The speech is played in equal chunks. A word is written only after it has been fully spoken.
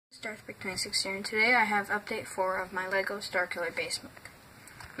Starkiller 26 here, and today I have update 4 of my LEGO Starkiller base mock.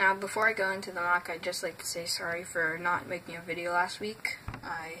 Now, before I go into the mock, I'd just like to say sorry for not making a video last week.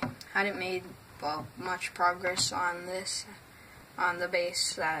 I hadn't made, much progress on the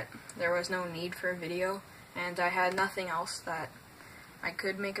base, that there was no need for a video, and I had nothing else that I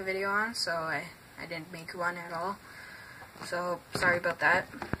could make a video on, so I didn't make one at all. So, sorry about that,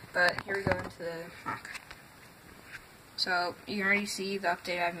 but here we go into the mock. So, you can already see the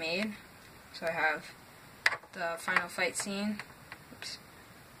update I've made. So I have the final fight scene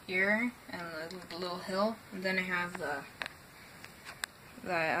here, and the little hill, and then I have the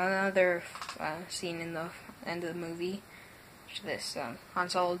another scene in the end of the movie, which is this Han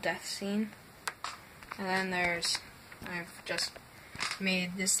Solo death scene. And then I've just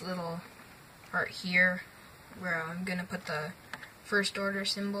made this little part here, where I'm gonna put the First Order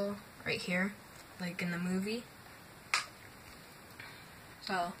symbol right here, like in the movie.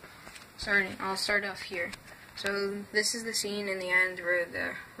 So, I'll start off here. So, this is the scene in the end where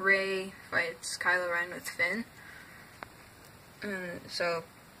the Rey fights Kylo Ren with Finn. So,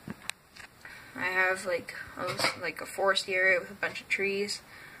 I have like a forest area with a bunch of trees.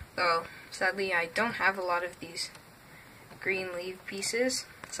 So, sadly, I don't have a lot of these green leaf pieces,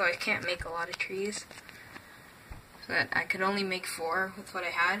 so I can't make a lot of trees. So that I could only make 4 with what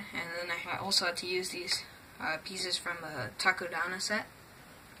I had, and then I also had to use these pieces from the Takodana set.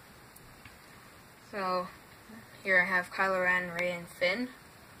 So, here I have Kylo Ren, Rey, and Finn,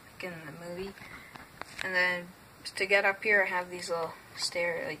 like in the movie. And then, to get up here, I have these little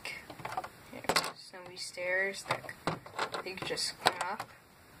stairs, some of these stairs that you can just climb up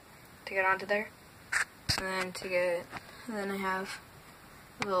to get onto there. And then I have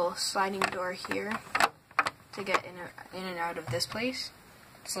a little sliding door here to get in and out of this place.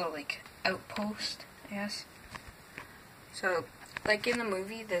 It's a little, outpost, I guess. So, like in the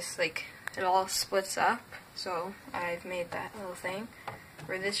movie, this, it all splits up, so I've made that little thing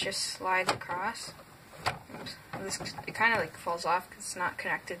where this just slides across. It kind of falls off because it's not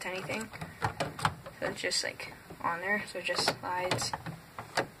connected to anything, so it's just on there, so it just slides.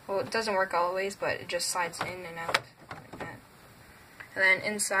 Well, it doesn't work all the ways, but it just slides in and out like that. And then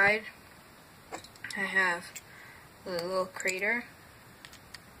inside I have a little crater,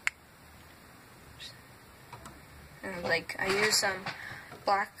 and I use some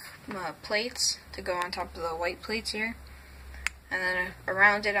black plates to go on top of the white plates here, and then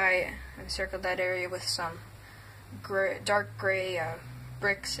around it I circled that area with some dark gray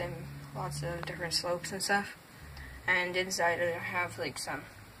bricks and lots of different slopes and stuff. And inside I have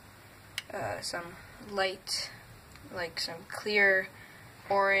some light, some clear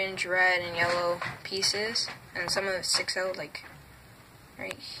orange, red, and yellow pieces, and some of it sticks out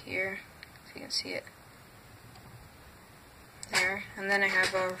right here, so you can see it there. And then I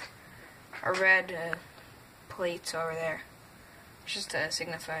have a red plate over there, just to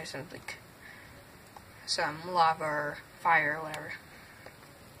signify something, some lava or fire or whatever.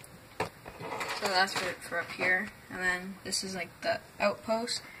 So that's it for up here. And then this is the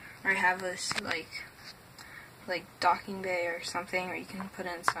outpost, where I have this docking bay or something where you can put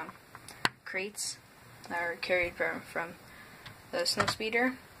in some crates that are carried from the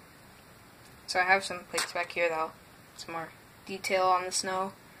snowspeeder. So I have some plates back here though, some more detail on the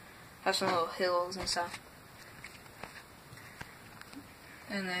snow. I have some little hills and stuff.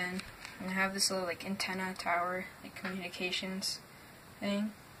 And then I have this little antenna tower, communications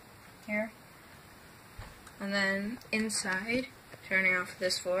thing here. And then inside, turning off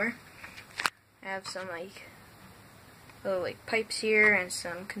this floor, I have some little pipes here and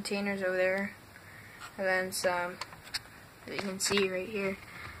some containers over there. And then some, that you can see right here,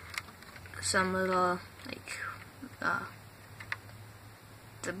 some little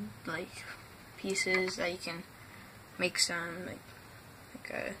pieces that you can make some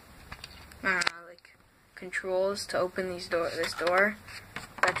controls to open this door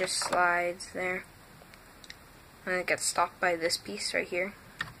that just slides there, and it gets stopped by this piece right here.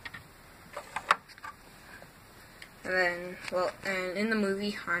 And then, and in the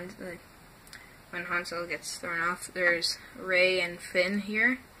movie, when Han Solo gets thrown off, there's Rey and Finn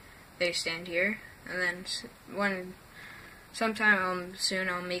here. They stand here, and then sometime soon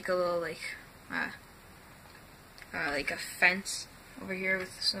I'll make a little a fence over here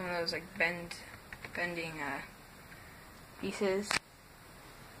with some of those bending pieces.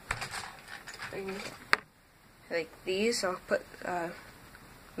 Like these, I'll put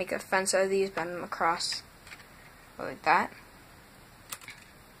make a fence out of these, bend them across like that.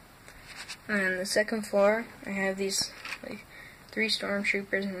 And then the second floor, I have these 3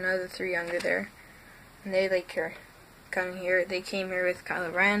 stormtroopers and another 3 under there, and they come here. They came here with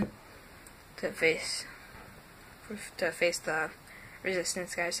Kylo Ren to face the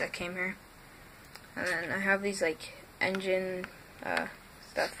Resistance guys that came here. And then I have these like engine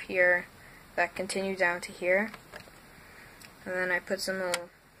stuff here that continue down to here. And then I put some little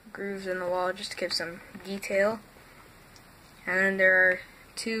grooves in the wall just to give some detail. And then there are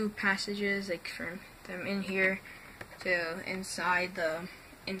two passages like from them in here to inside of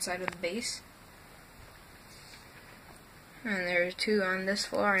the base. And there are two on this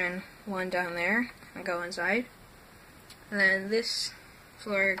floor and one down there. I go inside. And then this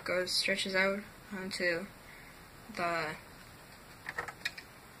floor stretches out onto the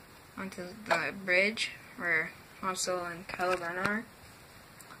bridge where Han Solo and Kylo Ren are.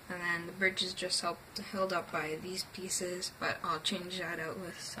 And then the bridge is just held up by these pieces, but I'll change that out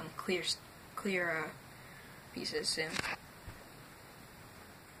with some clear pieces soon.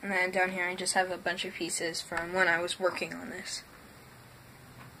 And then down here I just have a bunch of pieces from when I was working on this.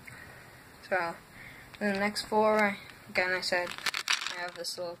 So, the next floor, again I said, I have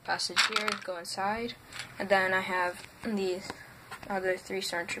this little passage here to go inside, and then I have these other 3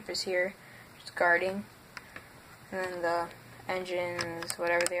 stormtroopers here, just guarding, and then the engines,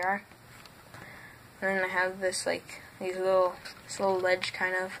 whatever they are. And then I have this this little ledge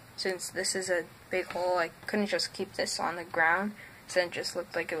kind of, since this is a big hole, I couldn't just keep this on the ground, so it just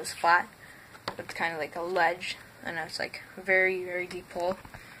looked like it was flat. It's kind of like a ledge, and it's like a very, very deep hole.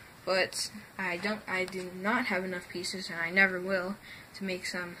 But I do not have enough pieces, and I never will, to make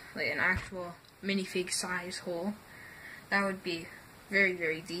an actual minifig size hole. That would be very,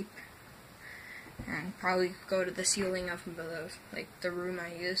 very deep, and probably go to the ceiling of the room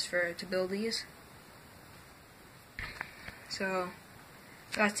I use to build these. So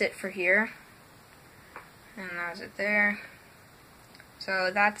that's it for here, and that's it there. So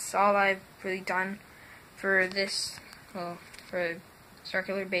that's all I've really done for this, for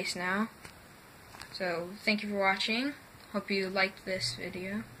Starkiller base now. So thank you for watching. Hope you liked this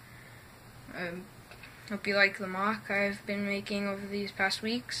video. Hope you like the mock I've been making over these past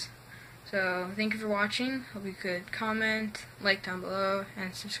weeks. So thank you for watching. Hope you could comment, like down below,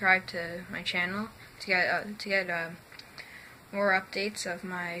 and subscribe to my channel to get more updates of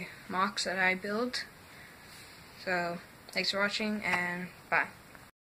my mocks that I build. So thanks for watching, and bye.